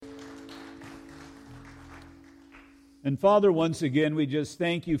And Father, once again, we just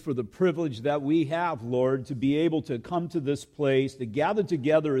thank you for the privilege that we have, Lord, to be able to come to this place, to gather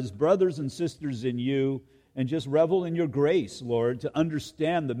together as brothers and sisters in you, and just revel in your grace, Lord, to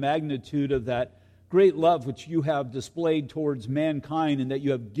understand the magnitude of that great love which you have displayed towards mankind, and that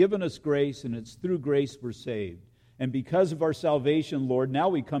you have given us grace, and it's through grace we're saved. And because of our salvation, Lord, now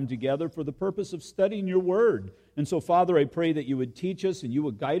we come together for the purpose of studying your word. And so, Father, I pray that you would teach us and you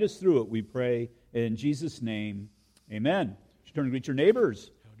would guide us through it, we pray, in Jesus' name. Amen. You turn and greet your neighbors.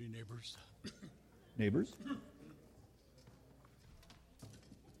 Howdy, neighbors. Neighbors.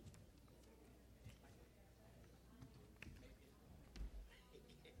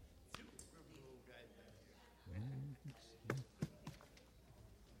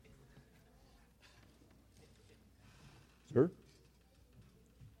 Sir?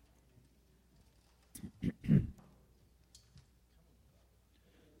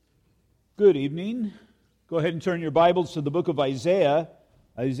 Good evening. Go ahead and turn your Bibles to the book of Isaiah.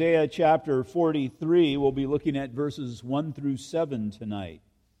 Isaiah chapter 43. We'll be looking at verses 1 through 7 tonight.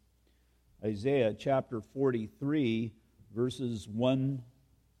 Isaiah chapter 43, verses 1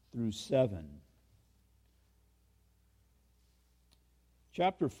 through 7.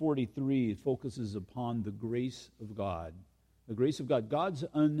 Chapter 43 focuses upon the grace of God. The grace of God, God's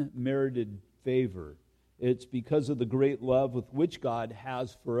unmerited favor. It's because of the great love with which God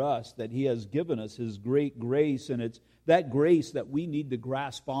has for us that He has given us His great grace, and it's that grace that we need to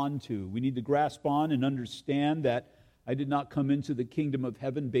grasp onto. We need to grasp on and understand that I did not come into the kingdom of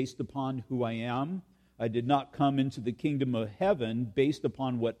heaven based upon who I am. I did not come into the kingdom of heaven based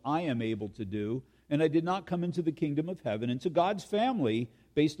upon what I am able to do, and I did not come into the kingdom of heaven, into God's family,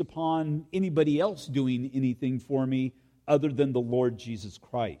 based upon anybody else doing anything for me other than the Lord Jesus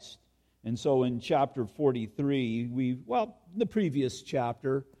Christ. And so in chapter 43, the previous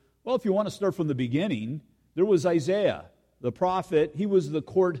chapter, if you want to start from the beginning, there was Isaiah, the prophet. He was the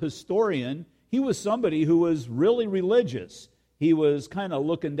court historian. He was somebody who was really religious. He was kind of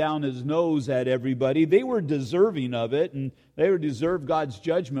looking down his nose at everybody. They were deserving of it, and they deserved God's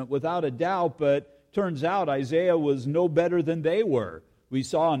judgment without a doubt, but turns out Isaiah was no better than they were. We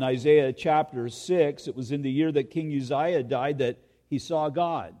saw in Isaiah chapter 6, it was in the year that King Uzziah died, that he saw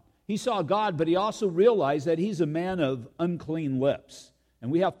God. He saw God, but he also realized that he's a man of unclean lips.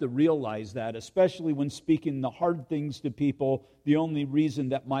 And we have to realize that, especially when speaking the hard things to people. The only reason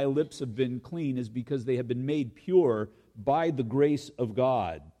that my lips have been clean is because they have been made pure by the grace of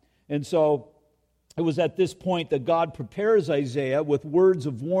God. And so it was at this point that God prepares Isaiah with words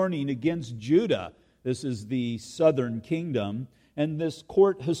of warning against Judah. This is the southern kingdom. And this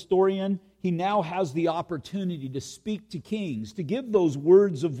court historian, he now has the opportunity to speak to kings, to give those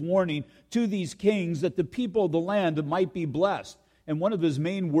words of warning to these kings that the people of the land might be blessed. And one of his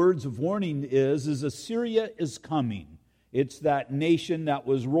main words of warning is Assyria is coming. It's that nation that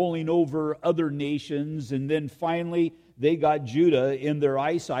was rolling over other nations, and then finally they got Judah in their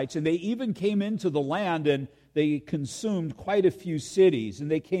eyesight, and they even came into the land and they consumed quite a few cities, and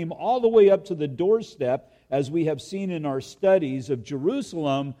they came all the way up to the doorstep, as we have seen in our studies, of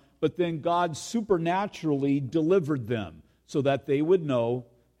Jerusalem, but then God supernaturally delivered them so that they would know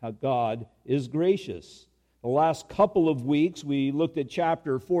how God is gracious. The last couple of weeks, we looked at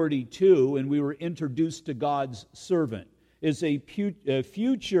chapter 42, and we were introduced to God's servant. It's a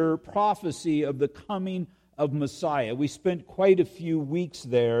future prophecy of the coming of Messiah. We spent quite a few weeks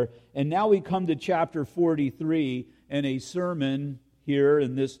there, and now we come to chapter 43, and a sermon here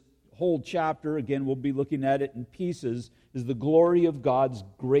in this whole chapter, again, we'll be looking at it in pieces, is the glory of God's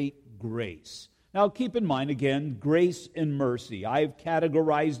great grace. Now, keep in mind, again, grace and mercy. I've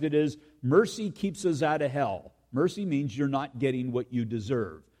categorized it as mercy keeps us out of hell. Mercy means you're not getting what you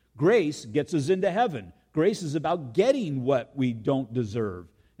deserve. Grace gets us into heaven. Grace is about getting what we don't deserve.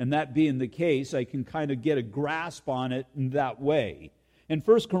 And that being the case, I can kind of get a grasp on it in that way. In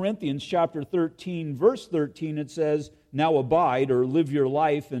 1 Corinthians chapter 13, verse 13, it says, "Now abide," or live your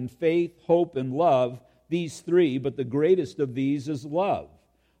life in faith, hope, and love, these three, but the greatest of these is love.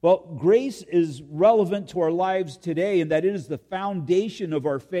 Well, grace is relevant to our lives today in that it is the foundation of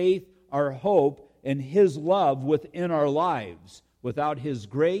our faith, our hope, and His love within our lives. Without His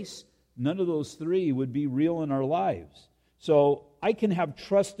grace, none of those three would be real in our lives. So I can have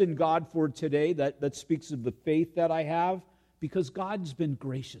trust in God for today. That speaks of the faith that I have, because God's been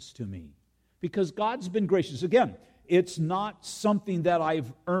gracious to me. Because God's been gracious. Again, it's not something that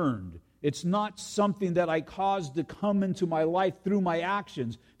I've earned. It's not something that I caused to come into my life through my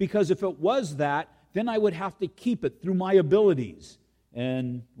actions. Because if it was that, then I would have to keep it through my abilities.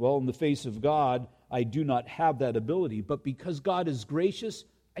 And, in the face of God, I do not have that ability. But because God is gracious,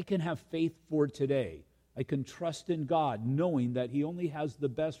 I can have faith for today. I can trust in God, knowing that He only has the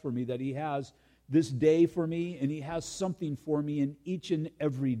best for me, that He has this day for me, and He has something for me in each and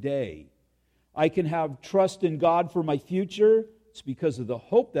every day. I can have trust in God for my future. It's because of the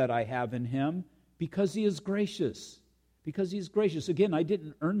hope that I have in Him, because He is gracious. Because He's gracious. Again, I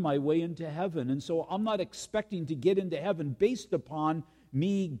didn't earn my way into heaven, and so I'm not expecting to get into heaven based upon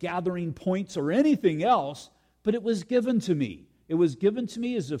me gathering points or anything else, but it was given to me. It was given to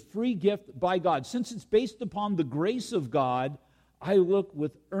me as a free gift by God. Since it's based upon the grace of God, I look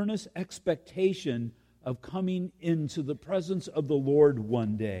with earnest expectation of coming into the presence of the Lord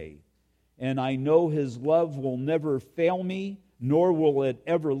one day. And I know His love will never fail me, nor will it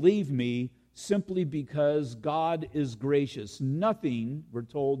ever leave me, simply because God is gracious. Nothing, we're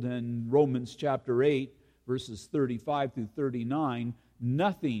told in Romans chapter 8, verses 35 through 39,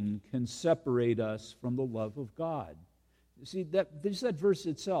 nothing can separate us from the love of God. You see, that verse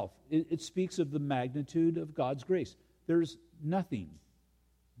itself, it speaks of the magnitude of God's grace. There's nothing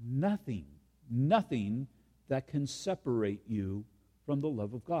that can separate you from the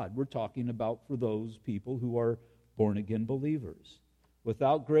love of God. We're talking about for those people who are born-again believers.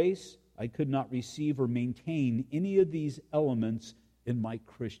 Without grace, I could not receive or maintain any of these elements in my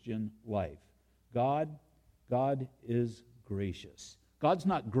Christian life. God is gracious. God's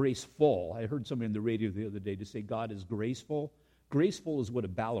not graceful. I heard somebody on the radio the other day to say God is graceful. Graceful is what a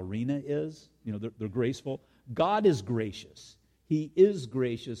ballerina is. You know, they're graceful. God is gracious. He is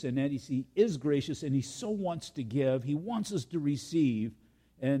gracious, and as He is gracious, and He so wants to give. He wants us to receive.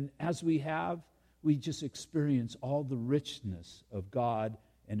 And as we have, we just experience all the richness of God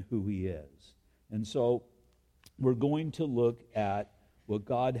and who He is. And so we're going to look at what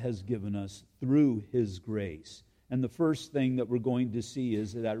God has given us through His grace. And the first thing that we're going to see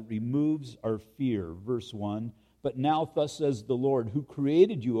is that it removes our fear. Verse 1, "But now thus says the Lord, who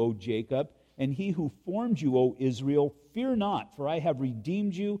created you, O Jacob, and He who formed you, O Israel, fear not, for I have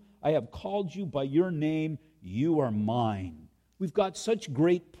redeemed you. I have called you by your name. You are mine." We've got such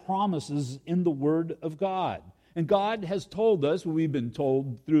great promises in the Word of God. And God has told us, we've been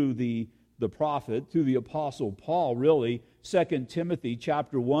told through the prophet, through the Apostle Paul, really, 2 Timothy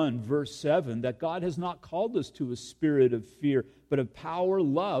chapter 1, verse 7, that God has not called us to a spirit of fear, but of power,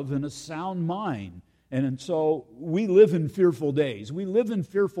 love, and a sound mind. And so we live in fearful days. We live in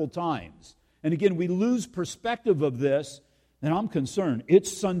fearful times. And again, we lose perspective of this, and I'm concerned.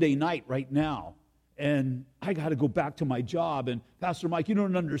 It's Sunday night right now, and I got to go back to my job. And Pastor Mike, you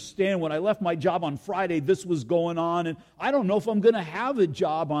don't understand. When I left my job on Friday, this was going on, and I don't know if I'm going to have a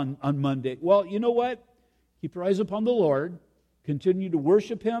job on Monday. Well, you know what? Keep your eyes upon the Lord. Continue to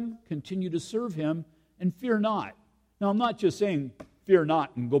worship Him. Continue to serve Him, and fear not. Now, I'm not just saying fear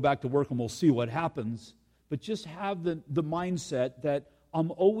not and go back to work and we'll see what happens, but just have the mindset that I'm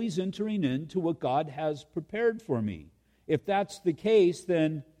always entering into what God has prepared for me. If that's the case,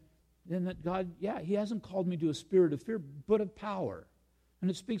 then that God, He hasn't called me to a spirit of fear, but of power. And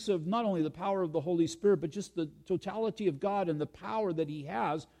it speaks of not only the power of the Holy Spirit, but just the totality of God and the power that He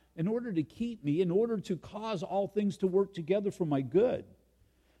has in order to keep me, in order to cause all things to work together for my good.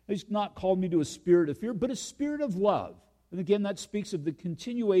 He's not called me to a spirit of fear, but a spirit of love. And again, that speaks of the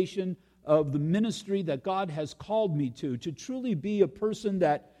continuation of the ministry that God has called me to truly be a person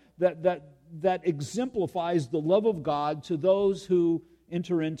that exemplifies the love of God to those who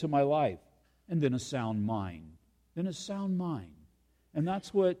enter into my life. And then a sound mind. And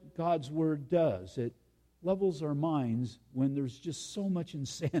that's what God's Word does. It levels our minds when there's just so much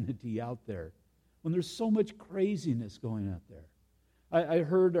insanity out there, when there's so much craziness going out there. I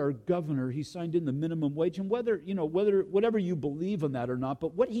heard our governor, he signed in the minimum wage, and whatever you believe in that or not,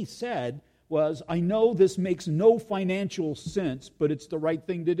 but what he said was, I know this makes no financial sense, but it's the right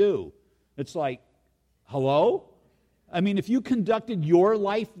thing to do. It's like, hello? I mean, if you conducted your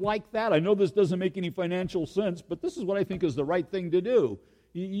life like that, I know this doesn't make any financial sense, but this is what I think is the right thing to do.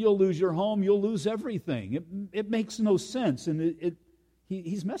 You'll lose your home, you'll lose everything. It makes no sense, and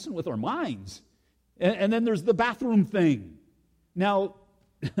he's messing with our minds. And then there's the bathroom thing. Now,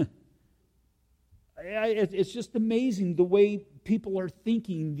 it's just amazing the way people are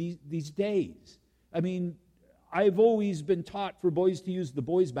thinking these days. I mean, I've always been taught for boys to use the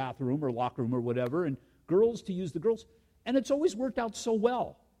boys' bathroom or locker room or whatever, and girls to use the girls', and it's always worked out so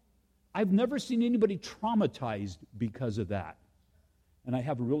well. I've never seen anybody traumatized because of that. And I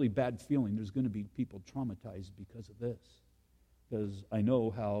have a really bad feeling there's going to be people traumatized because of this. Because I know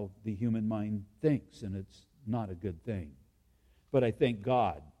how the human mind thinks, and it's not a good thing. But I thank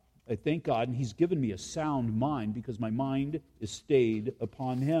God. And He's given me a sound mind because my mind is stayed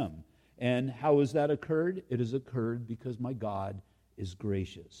upon Him. And how has that occurred? It has occurred because my God is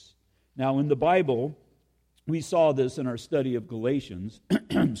gracious. Now, in the Bible, We saw this in our study of Galatians.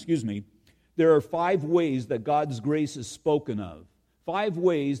 Excuse me. There are 5 ways that God's grace is spoken of. 5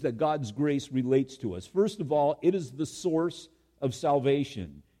 ways that God's grace relates to us. First of all, it is the source of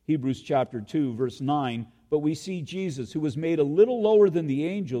salvation. Hebrews chapter 2, verse 9. But we see Jesus, who was made a little lower than the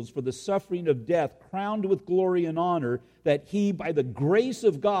angels for the suffering of death, crowned with glory and honor, that he, by the grace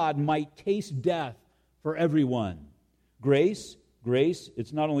of God, might taste death for everyone. Grace,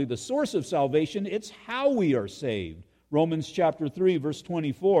 it's not only the source of salvation, it's how we are saved. Romans chapter 3, verse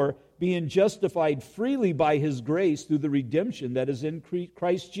 24, being justified freely by his grace through the redemption that is in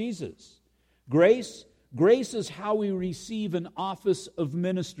Christ Jesus. Grace is how we receive an office of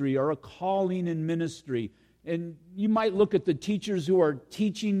ministry or a calling in ministry. And you might look at the teachers who are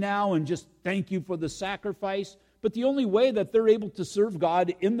teaching now and just thank you for the sacrifice, but the only way that they're able to serve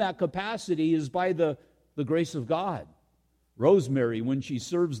God in that capacity is by the grace of God. Rosemary, when she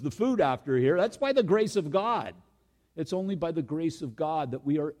serves the food after here, that's by the grace of God. It's only by the grace of God that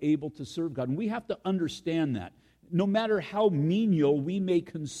we are able to serve God. And we have to understand that. No matter how menial we may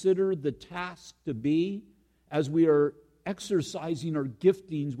consider the task to be, as we are exercising our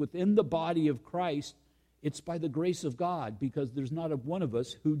giftings within the body of Christ, it's by the grace of God, because there's not a one of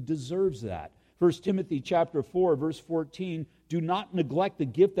us who deserves that. 1 Timothy chapter 4, verse 14, do not neglect the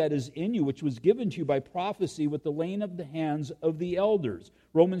gift that is in you, which was given to you by prophecy with the laying of the hands of the elders.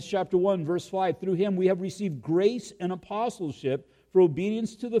 Romans chapter 1, verse 5, through him we have received grace and apostleship for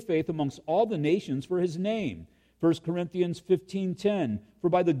obedience to the faith amongst all the nations for his name. 1 Corinthians 15:10, for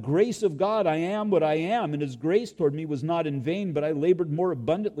by the grace of God I am what I am, and his grace toward me was not in vain, but I labored more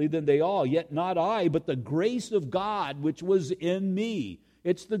abundantly than they all. Yet not I, but the grace of God which was in me.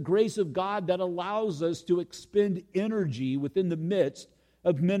 It's the grace of God that allows us to expend energy within the midst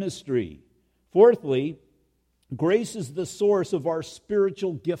of ministry. Fourthly, grace is the source of our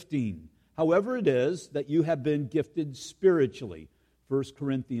spiritual gifting, however it is that you have been gifted spiritually. 1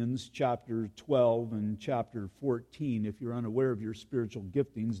 Corinthians chapter 12 and chapter 14. If you're unaware of your spiritual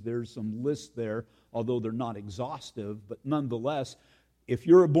giftings, there's some lists there, although they're not exhaustive. But nonetheless, if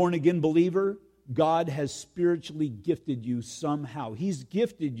you're a born-again believer, God has spiritually gifted you somehow. He's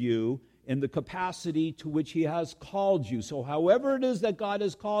gifted you in the capacity to which he has called you. So however it is that God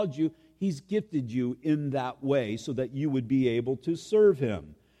has called you, he's gifted you in that way so that you would be able to serve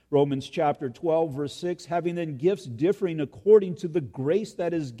him. Romans chapter 12, verse 6, having then gifts differing according to the grace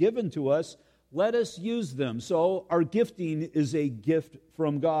that is given to us, let us use them. So our gifting is a gift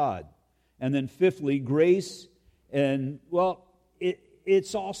from God. And then fifthly, grace, and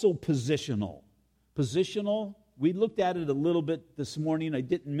it's also positional. Positional, we looked at it a little bit this morning. I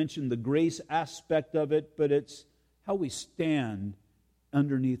didn't mention the grace aspect of it, but it's how we stand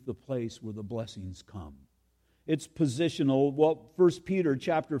underneath the place where the blessings come. It's positional. Well, 1 Peter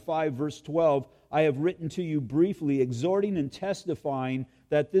chapter 5, verse 12, I have written to you briefly, exhorting and testifying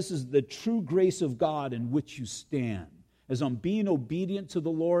that this is the true grace of God in which you stand. As I'm being obedient to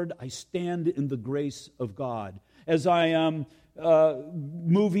the Lord, I stand in the grace of God. As I am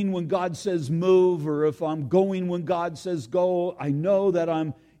moving when God says move, or if I'm going when God says go, I know that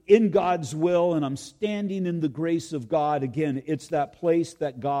I'm in God's will and I'm standing in the grace of God. Again, it's that place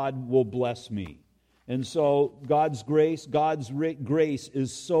that God will bless me. And so God's grace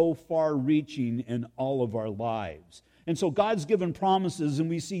is so far-reaching in all of our lives. And so God's given promises, and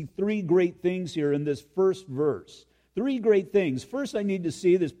we see 3 great things here in this first verse. 3 great things. First, I need to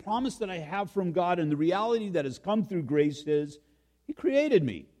see this promise that I have from God, and the reality that has come through grace is he created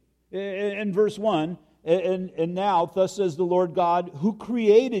me. In verse 1, and now, thus says the Lord God, who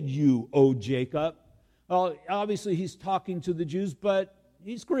created you, O Jacob. Well, obviously he's talking to the Jews, but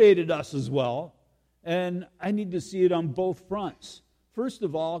he's created us as well. And I need to see it on both fronts. First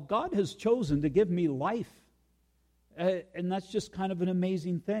of all, God has chosen to give me life. And that's just kind of an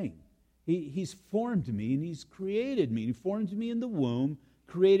amazing thing. He's formed me and he's created me. He formed me in the womb,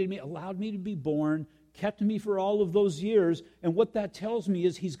 created me, allowed me to be born, kept me for all of those years. And what that tells me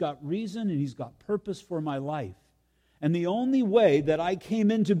is he's got reason and he's got purpose for my life. And the only way that I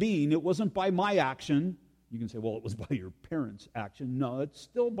came into being, it wasn't by my action. You can say, well, it was by your parents' action. No, it's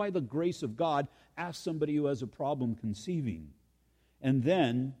still by the grace of God. Ask somebody who has a problem conceiving. And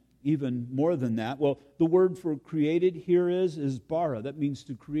then, even more than that, well, the word for created here is bara. That means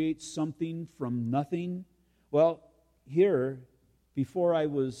to create something from nothing. Well, here, before I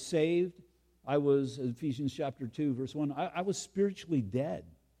was saved, I was, Ephesians chapter 2, verse 1, I was spiritually dead.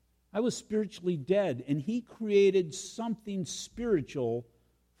 I was spiritually dead, and he created something spiritual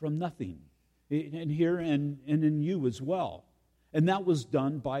from nothing. And here and in you as well. And that was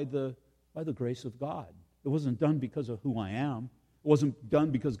done by the grace of God. It wasn't done because of who I am. It wasn't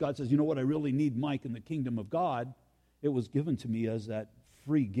done because God says, you know what, I really need Mike in the kingdom of God. It was given to me as that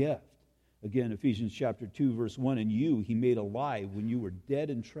free gift. Again, Ephesians chapter 2, verse 1, and you he made alive when you were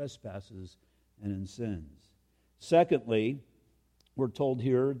dead in trespasses and in sins. Secondly, we're told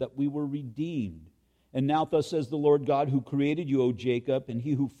here that we were redeemed. And now thus says the Lord God, who created you, O Jacob, and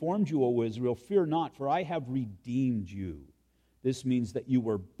he who formed you, O Israel, fear not, for I have redeemed you. This means that you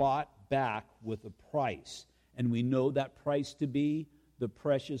were bought back with a price. And we know that price to be the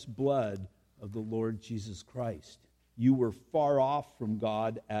precious blood of the Lord Jesus Christ. You were far off from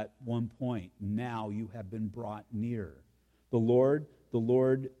God at one point. Now you have been brought near. The Lord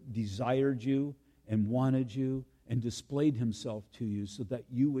desired you and wanted you and displayed himself to you so that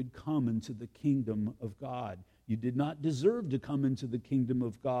you would come into the kingdom of God. You did not deserve to come into the kingdom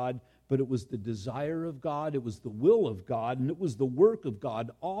of God, but it was the desire of God, it was the will of God, and it was the work of God,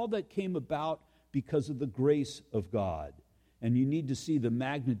 all that came about because of the grace of God. And you need to see the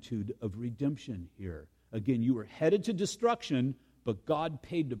magnitude of redemption here. Again, you were headed to destruction, but God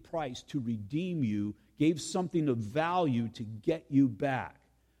paid the price to redeem you, gave something of value to get you back.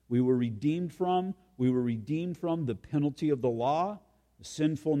 We were redeemed from the penalty of the law, the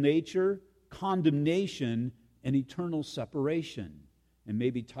sinful nature, condemnation, and eternal separation. And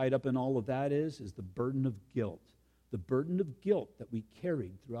maybe tied up in all of that is the burden of guilt. The burden of guilt that we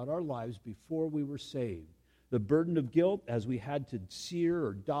carried throughout our lives before we were saved. The burden of guilt as we had to sear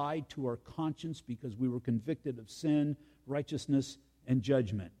or die to our conscience because we were convicted of sin, righteousness, and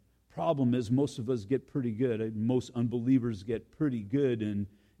judgment. Problem is, most of us get pretty good. Most unbelievers get pretty good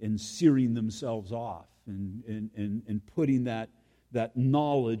in searing themselves off and putting that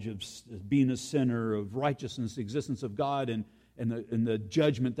knowledge of being a sinner, of righteousness, the existence of God, and the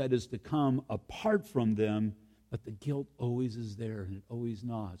judgment that is to come apart from them. But the guilt always is there, and it always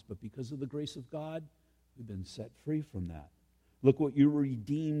gnaws. But because of the grace of God, we've been set free from that. Look what you were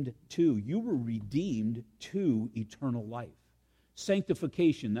redeemed to. You were redeemed to eternal life.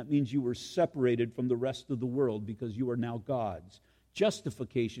 Sanctification, that means you were separated from the rest of the world because you are now God's.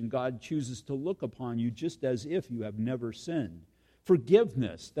 Justification, God chooses to look upon you just as if you have never sinned.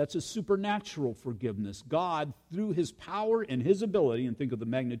 Forgiveness, that's a supernatural forgiveness. God, through his power and his ability, and think of the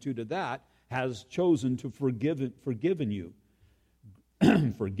magnitude of that, has chosen to forgive you.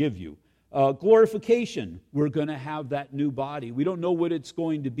 Glorification, we're going to have that new body. We don't know what it's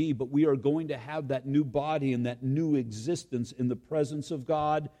going to be, but we are going to have that new body and that new existence in the presence of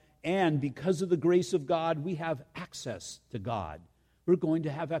God. And because of the grace of God, we have access to God. We're going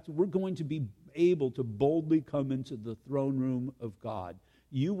to be able to boldly come into the throne room of God.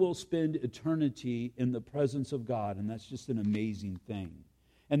 You will spend eternity in the presence of God, and that's just an amazing thing.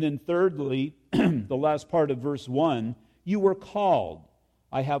 And then thirdly, the last part of verse 1, you were called.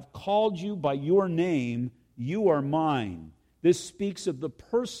 I have called you by your name, you are mine. This speaks of the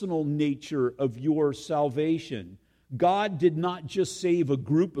personal nature of your salvation. God did not just save a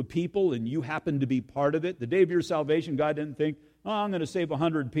group of people and you happen to be part of it. The day of your salvation, God didn't think, I'm going to save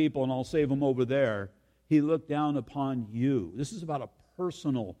 100 people and I'll save them over there. He looked down upon you. This is about a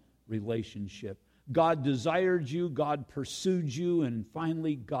personal relationship. God desired you, God pursued you, and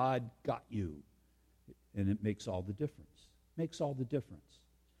finally God got you. And it makes all the difference. Makes all the difference.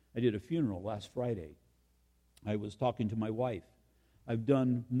 I did a funeral last Friday. I was talking to my wife. I've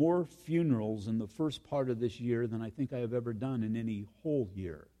done more funerals in the first part of this year than I think I have ever done in any whole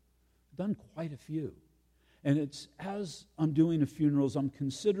year. I've done quite a few. And it's as I'm doing a funeral, as I'm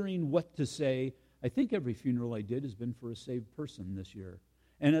considering what to say. I think every funeral I did has been for a saved person this year.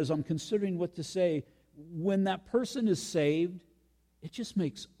 And as I'm considering what to say, when that person is saved, it just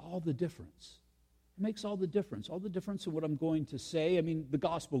makes all the difference. It makes all the difference. All the difference in what I'm going to say. I mean, the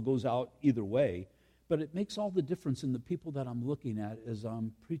gospel goes out either way, but it makes all the difference in the people that I'm looking at as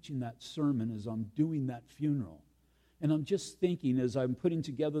I'm preaching that sermon, as I'm doing that funeral. And I'm just thinking, as I'm putting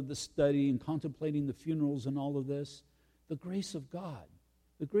together the study and contemplating the funerals and all of this, the grace of God.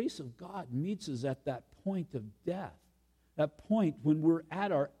 The grace of God meets us at that point of death. That point when we're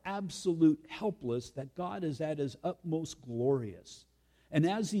at our absolute helpless, that God is at his utmost glorious. And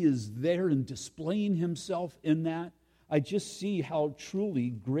as he is there and displaying himself in that, I just see how truly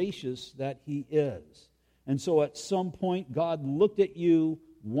gracious that he is. And so at some point, God looked at you,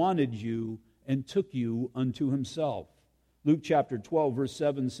 wanted you, and took you unto himself. Luke chapter 12, verse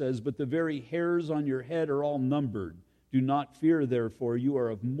 7 says, but the very hairs on your head are all numbered. Do not fear, therefore, you are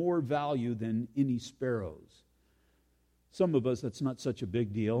of more value than any sparrows. Some of us, that's not such a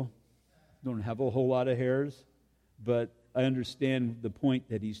big deal. Don't have a whole lot of hairs, but I understand the point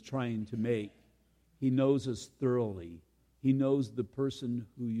that he's trying to make. He knows us thoroughly. He knows the person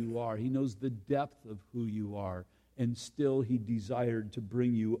who you are. He knows the depth of who you are. and still he desired to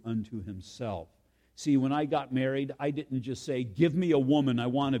bring you unto himself. See, when I got married, I didn't just say, give me a woman, I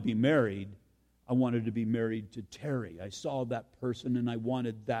want to be married. I wanted to be married to Terry. I saw that person and I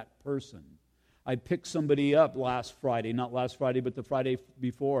wanted that person. I picked somebody up not last Friday, but the Friday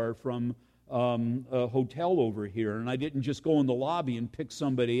before from a hotel over here. And I didn't just go in the lobby and pick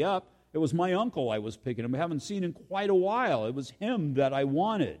somebody up. It was my uncle I was picking him. I haven't seen in quite a while. It was him that I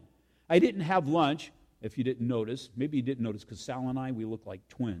wanted. I didn't have lunch, if you didn't notice. Maybe you didn't notice because Sal and I, we look like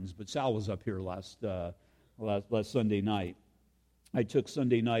twins. But Sal was up here last Sunday night. I took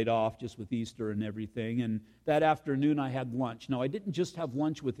Sunday night off just with Easter and everything, and that afternoon I had lunch. Now, I didn't just have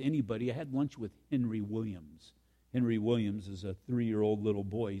lunch with anybody. I had lunch with Henry Williams. Henry Williams is a 3-year-old little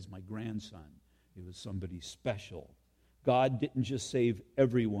boy. He's my grandson. He was somebody special. God didn't just save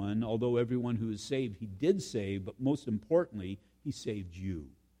everyone, although everyone who is saved, he did save, but most importantly, he saved you.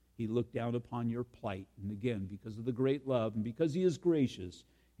 He looked down upon your plight, and again, because of the great love and because he is gracious,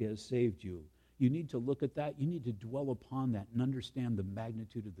 he has saved you. You need to look at that. You need to dwell upon that and understand the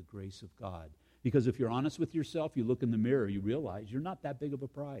magnitude of the grace of God. Because if you're honest with yourself, you look in the mirror, you realize you're not that big of a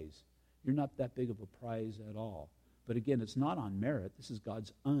prize. You're not that big of a prize at all. But again, it's not on merit. This is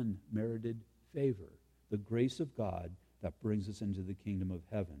God's unmerited favor, the grace of God that brings us into the kingdom of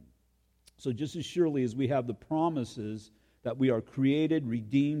heaven. So just as surely as we have the promises that we are created,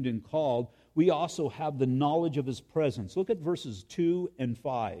 redeemed, and called, we also have the knowledge of his presence. Look at verses 2 and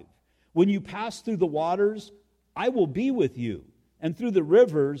 5. When you pass through the waters, I will be with you, and through the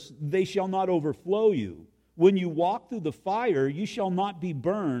rivers, they shall not overflow you. When you walk through the fire, you shall not be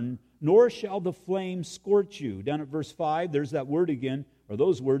burned, nor shall the flame scorch you. Down at verse 5, there's that word again, or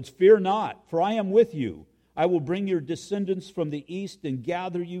those words, fear not, for I am with you. I will bring your descendants from the east and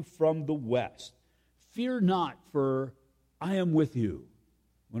gather you from the west. Fear not, for I am with you.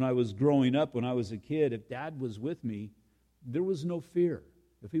 When I was growing up, when I was a kid, if Dad was with me, there was no fear.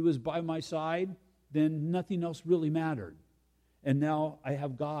 If he was by my side, then nothing else really mattered. And now I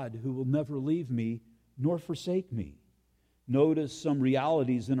have God who will never leave me nor forsake me. Notice some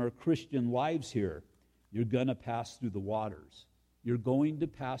realities in our Christian lives here. You're going to pass through the waters. You're going to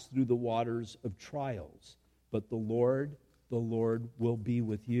pass through the waters of trials. But the Lord will be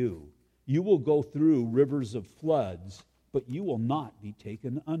with you. You will go through rivers of floods, but you will not be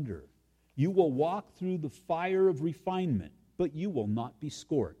taken under. You will walk through the fire of refinement, but you will not be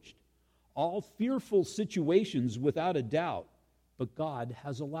scorched. All fearful situations without a doubt, but God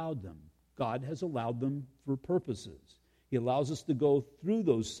has allowed them. God has allowed them for purposes. He allows us to go through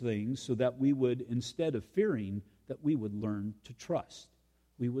those things so that we would, instead of fearing, that we would learn to trust.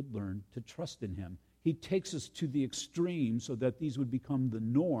 We would learn to trust in him. He takes us to the extreme so that these would become the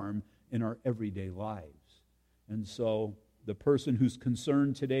norm in our everyday lives. And so the person who's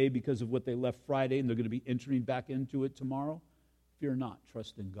concerned today because of what they left Friday and they're going to be entering back into it tomorrow, fear not,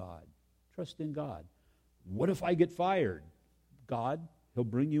 trust in God. Trust in God. What if I get fired? God, he'll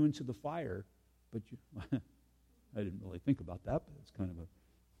bring you into the fire, but you, I didn't really think about that, but it's kind of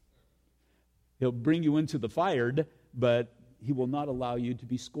he'll bring you into the fire, but he will not allow you to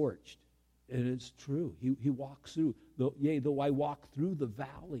be scorched. And it's true. He walks through, though I walk through the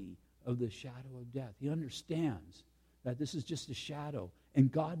valley of the shadow of death. He understands that this is just a shadow,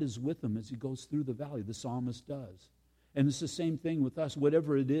 and God is with him as he goes through the valley. The psalmist does. And it's the same thing with us.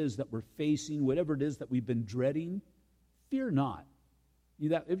 Whatever it is that we're facing, whatever it is that we've been dreading, fear not.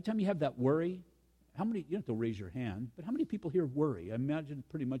 Every time you have that worry, how many, you don't have to raise your hand, but how many people here worry? I imagine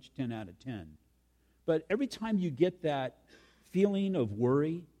pretty much 10 out of 10. But every time you get that feeling of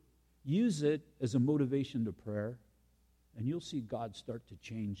worry, use it as a motivation to prayer, and you'll see God start to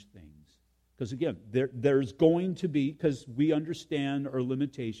change things. Because again, there's going to be, because we understand our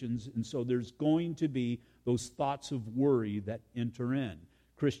limitations, and so there's going to be those thoughts of worry that enter in.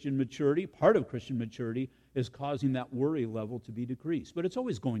 Christian maturity, part of Christian maturity, is causing that worry level to be decreased. But it's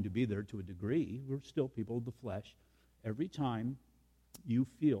always going to be there to a degree. We're still people of the flesh. Every time you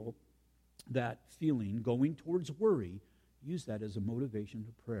feel that feeling going towards worry, use that as a motivation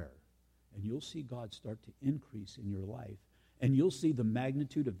to prayer. And you'll see God start to increase in your life. And you'll see the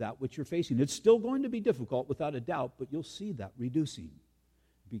magnitude of that which you're facing. It's still going to be difficult, without a doubt, but you'll see that reducing.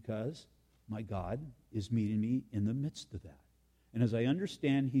 Because my God is meeting me in the midst of that. And as I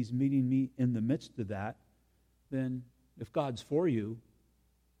understand he's meeting me in the midst of that, then if God's for you,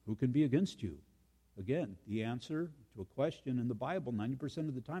 who can be against you? Again, the answer to a question in the Bible 90%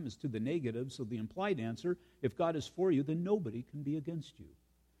 of the time is to the negative, so the implied answer, if God is for you, then nobody can be against you.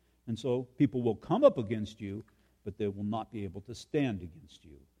 And so people will come up against you, but they will not be able to stand against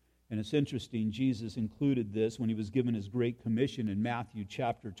you. And it's interesting, Jesus included this when he was given his Great Commission in Matthew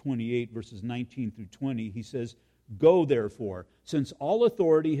chapter 28, verses 19 through 20. He says, Go, therefore. Since all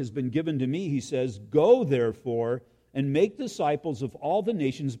authority has been given to me, he says, go, therefore, and make disciples of all the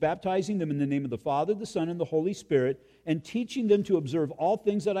nations, baptizing them in the name of the Father, the Son, and the Holy Spirit, and teaching them to observe all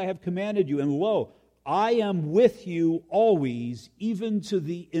things that I have commanded you. And lo, I am with you always, even to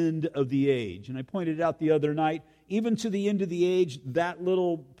the end of the age. And I pointed out the other night, even to the end of the age, that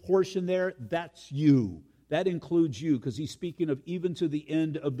little portion there, that's you. That includes you, because he's speaking of even to the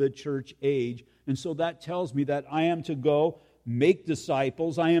end of the church age. And so that tells me that I am to go make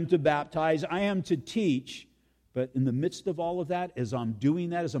disciples, I am to baptize, I am to teach. But in the midst of all of that, as I'm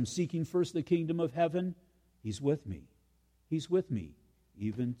doing that, as I'm seeking first the kingdom of heaven, he's with me. He's with me,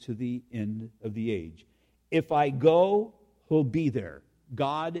 even to the end of the age. If I go, he'll be there.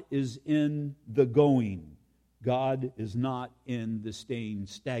 God is in the going. God is not in the staying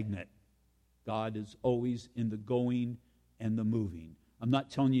stagnant. God is always in the going and the moving. I'm not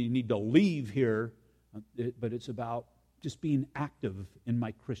telling you need to leave here, but it's about just being active in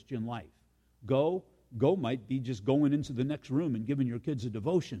my Christian life. Go might be just going into the next room and giving your kids a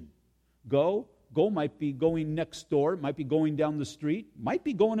devotion. Go might be going next door, might be going down the street, might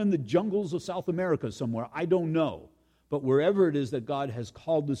be going in the jungles of South America somewhere. I don't know. But wherever it is that God has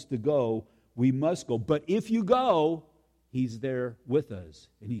called us to go, we must go. But if you go, he's there with us.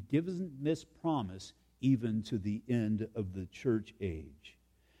 And he gives this promise even to the end of the church age.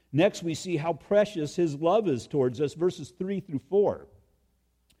 Next, we see how precious his love is towards us, verses 3 through 4.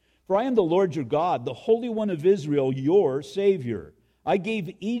 For I am the Lord your God, the Holy One of Israel, your Savior. I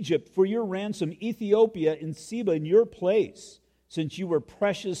gave Egypt for your ransom, Ethiopia and Seba in your place. Since you were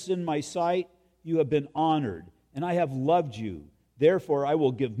precious in my sight, you have been honored, and I have loved you. Therefore, I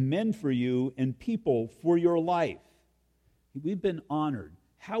will give men for you and people for your life. We've been honored.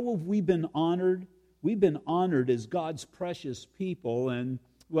 How have we been honored? We've been honored as God's precious people. And,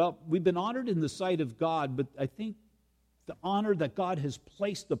 well, we've been honored in the sight of God, but I think the honor that God has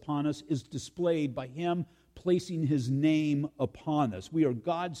placed upon us is displayed by him placing his name upon us. We are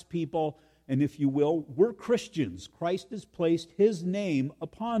God's people, and if you will, we're Christians. Christ has placed his name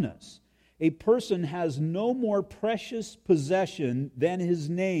upon us. A person has no more precious possession than his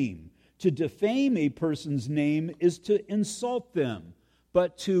name. To defame a person's name is to insult them,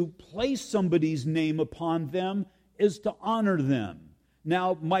 but to place somebody's name upon them is to honor them.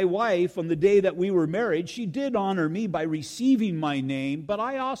 Now, my wife, on the day that we were married, she did honor me by receiving my name, but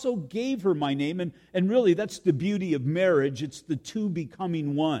I also gave her my name, and really that's the beauty of marriage. It's the two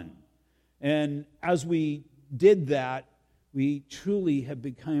becoming one. And as we did that, we truly have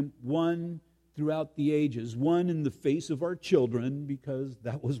become one throughout the ages, one in the face of our children, because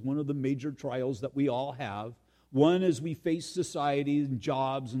that was one of the major trials that we all have, one as we face society and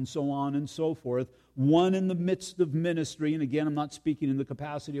jobs and so on and so forth, one in the midst of ministry, and again, I'm not speaking in the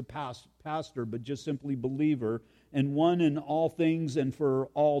capacity of pastor, but just simply believer, and one in all things and for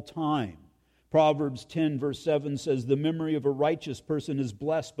all time. Proverbs 10 verse 7 says, the memory of a righteous person is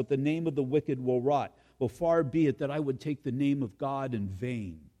blessed, but the name of the wicked will rot. Well, far be it that I would take the name of God in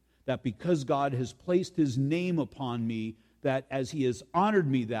vain, that because God has placed his name upon me, that as he has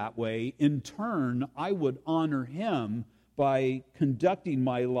honored me that way, in turn, I would honor him by conducting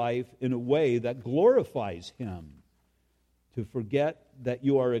my life in a way that glorifies him. To forget that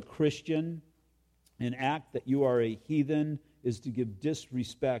you are a Christian and act that you are a heathen is to give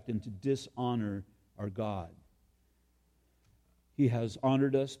disrespect and to dishonor our God. He has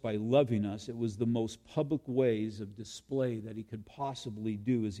honored us by loving us. It was the most public ways of display that he could possibly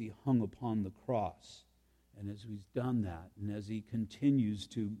do as he hung upon the cross. And as he's done that, and as he continues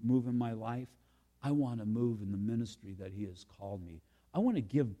to move in my life, I want to move in the ministry that he has called me. I want to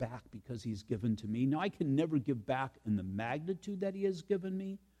give back because he's given to me. Now, I can never give back in the magnitude that he has given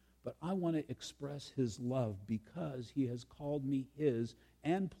me, but I want to express his love because he has called me his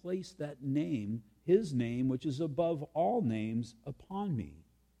and placed that name, his name, which is above all names, upon me.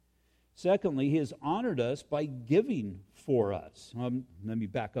 Secondly, he has honored us by giving for us. Let me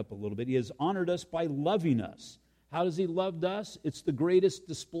back up a little bit. He has honored us by loving us. How does he love us? It's the greatest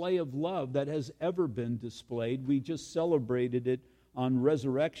display of love that has ever been displayed. We just celebrated it on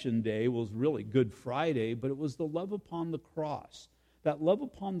Resurrection Day. It was really Good Friday, but it was the love upon the cross. That love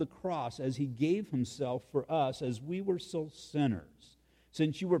upon the cross as he gave himself for us as we were still sinners.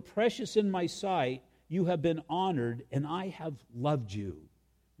 Since you were precious in my sight, you have been honored, and I have loved you.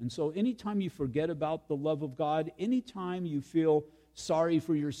 And so anytime you forget about the love of God, anytime you feel sorry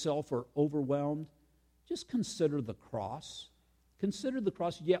for yourself or overwhelmed, just consider the cross. Consider the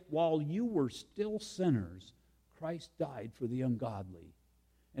cross. Yet while you were still sinners, Christ died for the ungodly.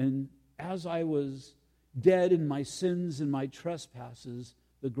 And as I was dead in my sins and my trespasses,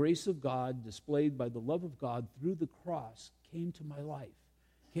 The grace of God, displayed by the love of God through the cross, came to my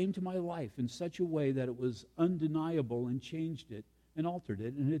life in such a way that it was undeniable and changed it and altered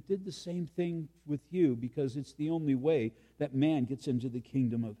it. And it did the same thing with you, because it's the only way that man gets into the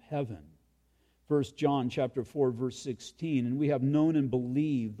kingdom of heaven. 1 John chapter 4, verse 16, and we have known and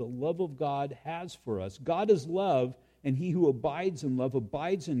believed the love of God has for us. God is love, and he who abides in love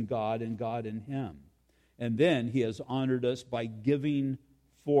abides in God, and God in him. And then he has honored us by giving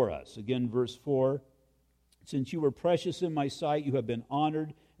for us. Again, verse 4, since you were precious in my sight, you have been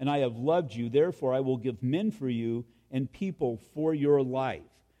honored, and I have loved you. Therefore, I will give men for you and people for your life.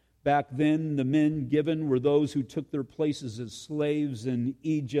 Back then, the men given were those who took their places as slaves in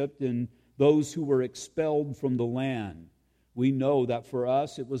Egypt and those who were expelled from the land. We know that for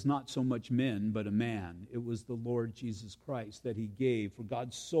us, it was not so much men, but a man. It was the Lord Jesus Christ that he gave. For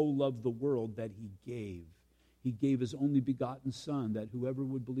God so loved the world that he gave. He gave his only begotten Son, that whoever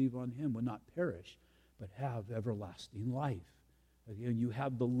would believe on him would not perish, but have everlasting life. Again, you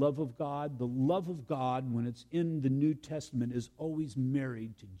have the love of God. The love of God, when it's in the New Testament, is always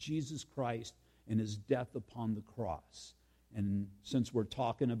married to Jesus Christ and his death upon the cross. And since we're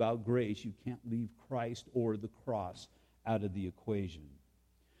talking about grace, you can't leave Christ or the cross out of the equation.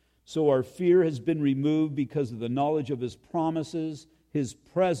 So our fear has been removed because of the knowledge of his promises, his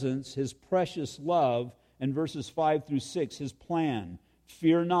presence, his precious love, and verses 5 through 6, his plan.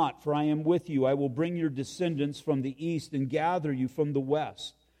 Fear not, for I am with you. I will bring your descendants from the east and gather you from the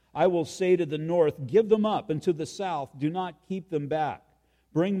west. I will say to the north, give them up, and to the south, do not keep them back.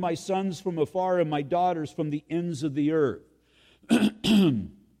 Bring my sons from afar and my daughters from the ends of the earth.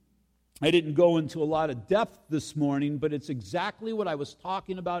 I didn't go into a lot of depth this morning, but it's exactly what I was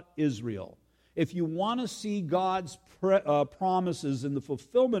talking about Israel. If you want to see God's promises and the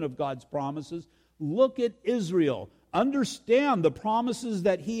fulfillment of God's promises, look at Israel. Understand the promises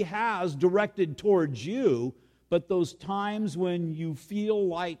that he has directed towards you, but those times when you feel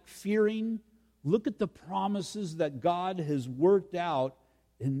like fearing, look at the promises that God has worked out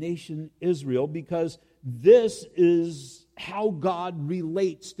in nation Israel, because this is how God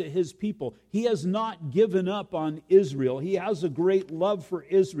relates to his people. He has not given up on Israel. He has a great love for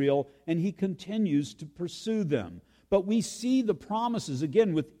Israel, and he continues to pursue them. But we see the promises,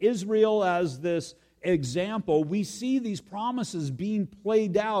 again, with Israel as this example, we see these promises being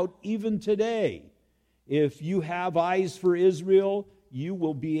played out even today. If you have eyes for Israel, you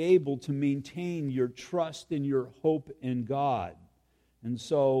will be able to maintain your trust and your hope in God. And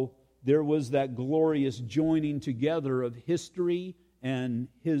so there was that glorious joining together of history and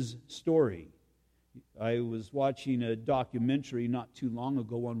his story. I was watching a documentary not too long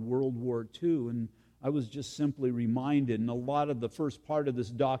ago on World War II, and I was just simply reminded, and a lot of the first part of this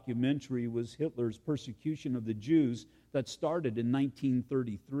documentary was Hitler's persecution of the Jews that started in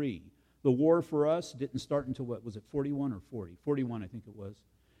 1933. The war for us didn't start until, what was it, 41 or 40? 41, I think it was.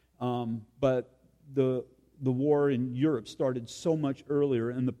 But the war in Europe started so much earlier,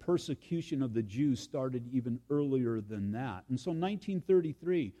 and the persecution of the Jews started even earlier than that. And so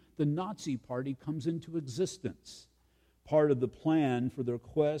 1933, the Nazi Party comes into existence. Part of the plan for their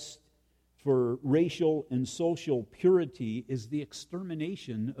quest for racial and social purity is the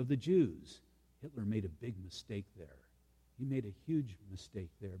extermination of the Jews. Hitler made a big mistake there. He made a huge mistake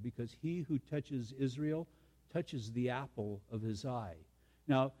there, because he who touches Israel touches the apple of his eye.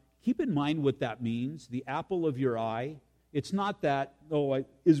 Now, keep in mind what that means, the apple of your eye. It's not that,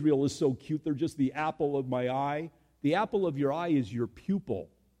 Israel is so cute, they're just the apple of my eye. The apple of your eye is your pupil.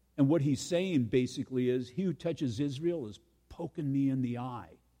 And what he's saying basically is, he who touches Israel is poking me in the eye.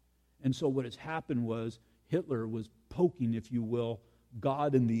 And so what has happened was, Hitler was poking, if you will,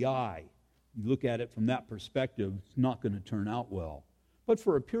 God in the eye. You look at it from that perspective, it's not going to turn out well. But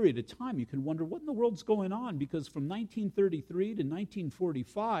for a period of time, you can wonder, what in the world's going on? Because from 1933 to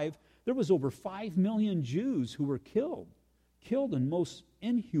 1945, there was over 5 million Jews who were killed in most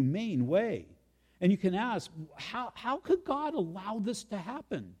inhumane way. And you can ask, how could God allow this to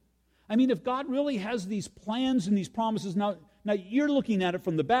happen? I mean, if God really has these plans and these promises, now you're looking at it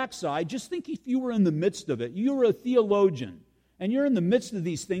from the backside. Just think if you were in the midst of it. You were a theologian, and you're in the midst of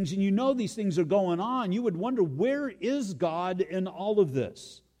these things, and you know these things are going on. You would wonder, where is God in all of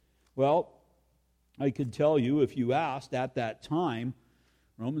this? Well, I could tell you, if you asked at that time,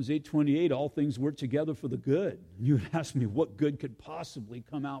 Romans 8:28, all things work together for the good. You would ask me, what good could possibly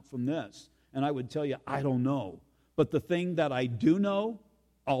come out from this? And I would tell you, I don't know. But the thing that I do know,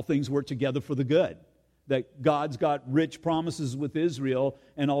 all things work together for the good. That God's got rich promises with Israel,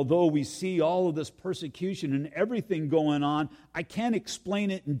 and although we see all of this persecution and everything going on, I can't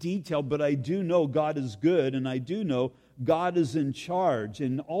explain it in detail, but I do know God is good, and I do know God is in charge.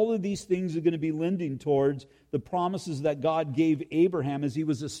 And all of these things are going to be lending towards the promises that God gave Abraham as he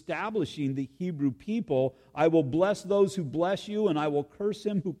was establishing the Hebrew people. I will bless those who bless you, and I will curse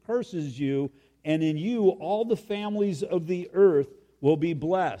him who curses you. And in you, all the families of the earth will be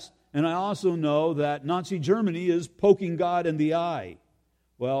blessed. And I also know that Nazi Germany is poking God in the eye.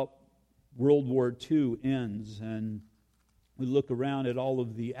 Well, World War II ends, and we look around at all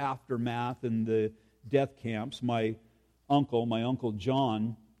of the aftermath and the death camps. My uncle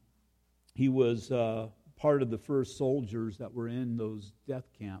John, he was part of the first soldiers that were in those death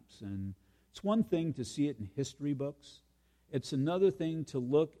camps. And it's one thing to see it in history books. It's another thing to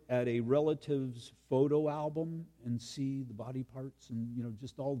look at a relative's photo album and see the body parts and,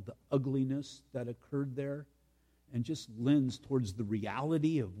 just all the ugliness that occurred there, and just lends towards the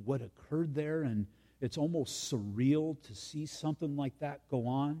reality of what occurred there. And it's almost surreal to see something like that go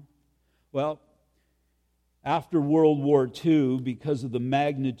on. Well, after World War II, because of the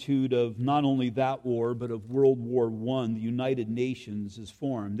magnitude of not only that war, but of World War I, the United Nations is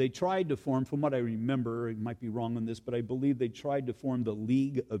formed. They tried to form, from what I remember, I might be wrong on this, but I believe they tried to form the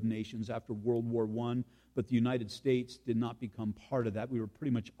League of Nations after World War I, but the United States did not become part of that. We were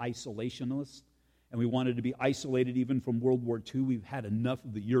pretty much isolationists, and we wanted to be isolated even from World War II. We've had enough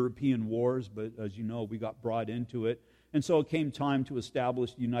of the European wars, but as you know, we got brought into it. And so it came time to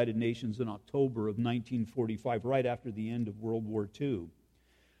establish the United Nations in October of 1945, right after the end of World War II.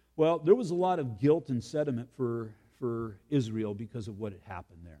 Well, there was a lot of guilt and sentiment for Israel because of what had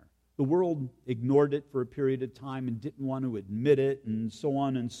happened there. The world ignored it for a period of time and didn't want to admit it, and so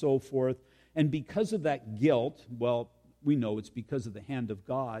on and so forth. And because of that guilt, well, we know it's because of the hand of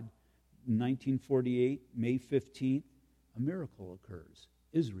God. In 1948, May 15th, a miracle occurs.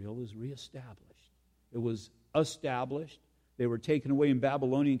 Israel is reestablished. It was established. They were taken away in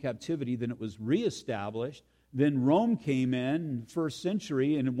Babylonian captivity. Then it was reestablished. Then Rome came in the first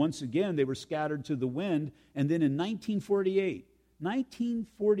century, and once again they were scattered to the wind. And then in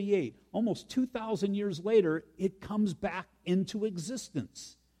 1948, almost 2,000 years later, it comes back into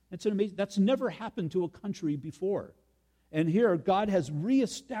existence. It's amazing. That's never happened to a country before. And here God has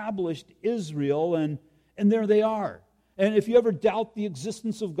reestablished Israel, and there they are. And if you ever doubt the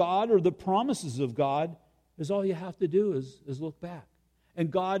existence of God or the promises of God, all you have to do is look back. And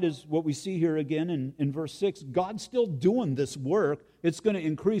God is, what we see here again in verse 6, God's still doing this work. It's going to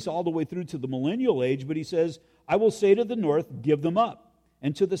increase all the way through to the millennial age, but he says, I will say to the north, give them up,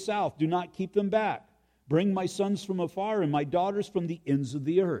 and to the south, do not keep them back. Bring my sons from afar and my daughters from the ends of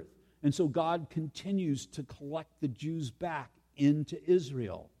the earth. And so God continues to collect the Jews back into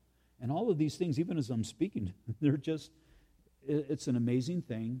Israel. And all of these things, even as I'm speaking, it's an amazing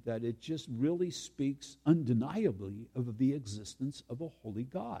thing that it just really speaks undeniably of the existence of a holy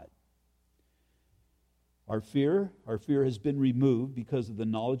God. Our fear has been removed because of the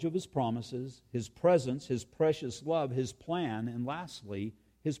knowledge of his promises, his presence, his precious love, his plan, and lastly,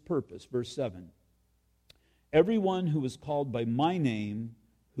 his purpose. Verse 7. Everyone who is called by my name,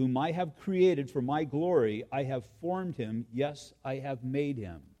 whom I have created for my glory, I have formed him. Yes, I have made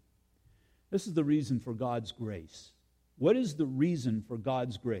him. This is the reason for God's grace. What is the reason for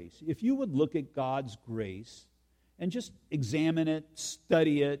God's grace? If you would look at God's grace and just examine it,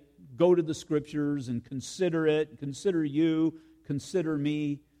 study it, go to the Scriptures and consider it, consider you, consider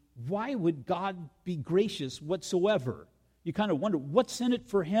me, why would God be gracious whatsoever? You kind of wonder, what's in it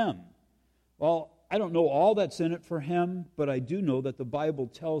for him? Well, I don't know all that's in it for him, but I do know that the Bible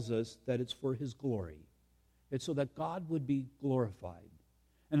tells us that it's for his glory. It's so that God would be glorified.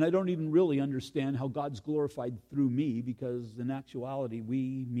 And I don't even really understand how God's glorified through me, because in actuality,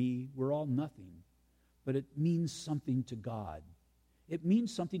 we're all nothing. But it means something to God. It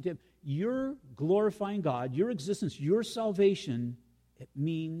means something to him. You're glorifying God, your existence, your salvation, it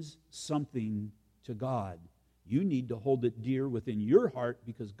means something to God. You need to hold it dear within your heart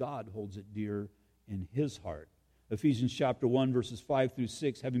because God holds it dear in his heart. Ephesians chapter 1, verses 5 through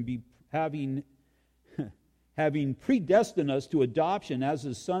 6, having predestined us to adoption as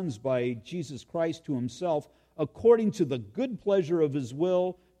his sons by Jesus Christ to himself, according to the good pleasure of his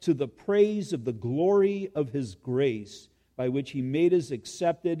will, to the praise of the glory of his grace, by which he made us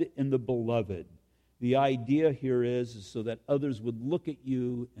accepted in the beloved. The idea here is so that others would look at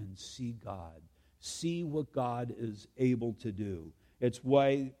you and see God, see what God is able to do. It's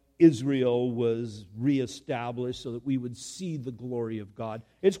why Israel was reestablished, so that we would see the glory of God.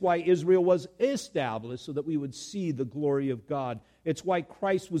 It's why Israel was established, so that we would see the glory of God. It's why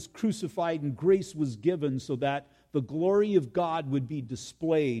Christ was crucified and grace was given, so that the glory of God would be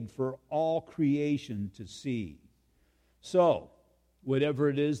displayed for all creation to see. So, whatever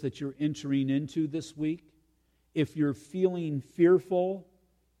it is that you're entering into this week, If you're feeling fearful,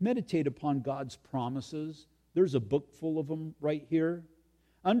 meditate upon God's promises. There's a book full of them right here.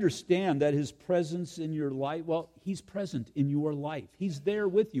 Understand that His presence in your life, well, He's present in your life. He's there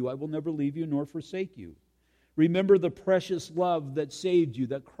with you. I will never leave you nor forsake you. Remember the precious love that saved you,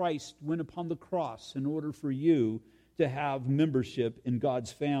 that Christ went upon the cross in order for you to have membership in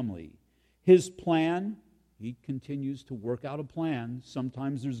God's family. His plan, He continues to work out a plan.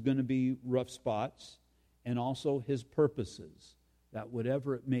 Sometimes there's going to be rough spots. And also His purposes, that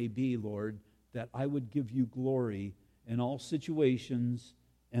whatever it may be, Lord, that I would give you glory in all situations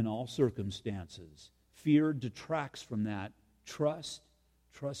and all circumstances. Fear detracts from that. Trust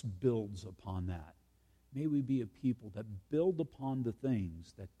builds upon that. May we be a people that build upon the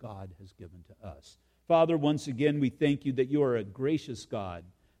things that God has given to us. Father, once again, we thank you that you are a gracious God,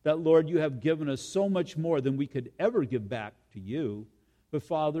 that, Lord, you have given us so much more than we could ever give back to you. But,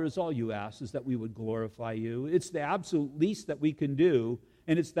 Father, it's all you ask is that we would glorify you. It's the absolute least that we can do,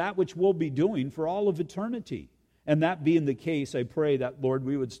 and it's that which we'll be doing for all of eternity. And that being the case, I pray that, Lord,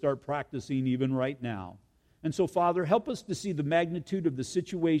 we would start practicing even right now. And so, Father, help us to see the magnitude of the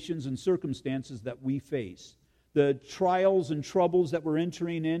situations and circumstances that we face. The trials and troubles that we're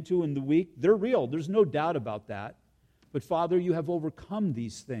entering into in the week, they're real. There's no doubt about that. But, Father, you have overcome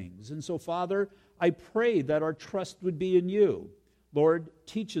these things. And so, Father, I pray that our trust would be in you. Lord,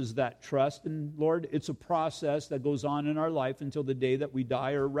 teach us that trust. And, Lord, it's a process that goes on in our life until the day that we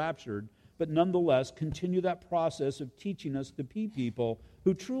die or are raptured. But nonetheless, continue that process of teaching us to be people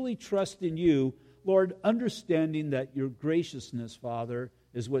who truly trust in you, Lord, understanding that your graciousness, Father,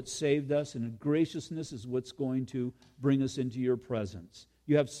 is what saved us, and graciousness is what's going to bring us into your presence.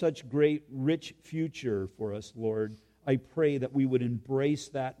 You have such great, rich future for us, Lord. I pray that we would embrace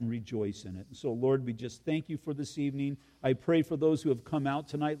that and rejoice in it. And so, Lord, we just thank you for this evening. I pray for those who have come out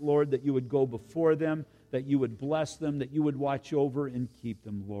tonight, Lord, that you would go before them, that you would bless them, that you would watch over and keep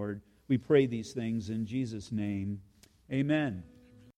them, Lord. We pray these things in Jesus' name. Amen.